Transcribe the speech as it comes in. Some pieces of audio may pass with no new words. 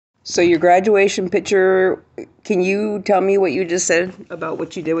So your graduation picture, can you tell me what you just said about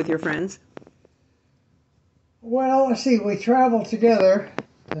what you did with your friends? Well, let's see. We traveled together,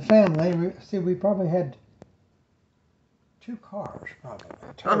 the family. We probably had 2 cars, probably.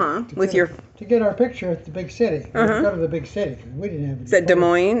 Uh-huh. With your To get our picture at the big city. We had to uh-huh. go to the big city 'cause we didn't have any Is that Des cars.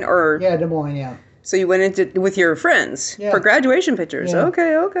 Moines or Yeah, Des Moines. Yeah. so you went into with your friends for Yeah. graduation pictures? Yeah.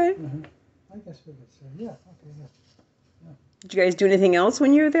 Okay, okay. I guess we could say, yeah. Okay. Yeah. Did you guys do anything else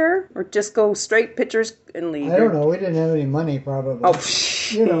when you were there, or just go straight pictures and leave? I don't know. We didn't have any money, probably. Oh,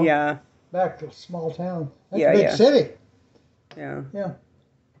 You know. yeah, Back to a small town. That's yeah, a big yeah, city. yeah. Yeah.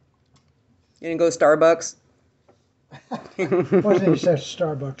 You didn't go Starbucks. Wasn't any such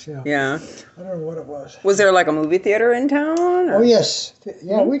Starbucks, yeah. Yeah. I don't know what it was. Was there like a movie theater in town? Or? Oh, yes.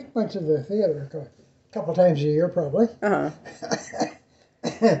 Yeah, we went to the theater a couple times a year, probably. Uh-huh.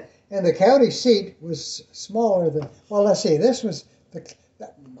 And the county seat was smaller than, well, let's see, this was,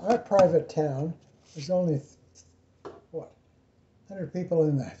 our private town was only, what, 100 people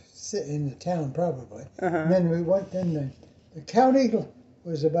in the town, probably. Uh-huh. And then the county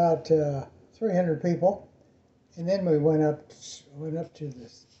was about 300 people. And then we went up to the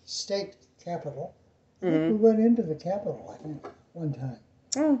state capital. I think we went into the capital, I think, one time.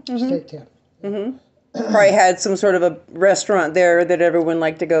 State capital. Mm-hmm. Probably had some sort of a restaurant there that everyone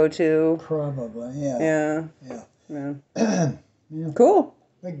liked to go to. Probably, yeah. Yeah. Yeah. Yeah. Yeah. Cool.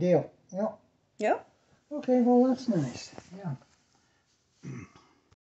 Big deal. Yeah. Yep. Okay, well, that's nice. Yeah.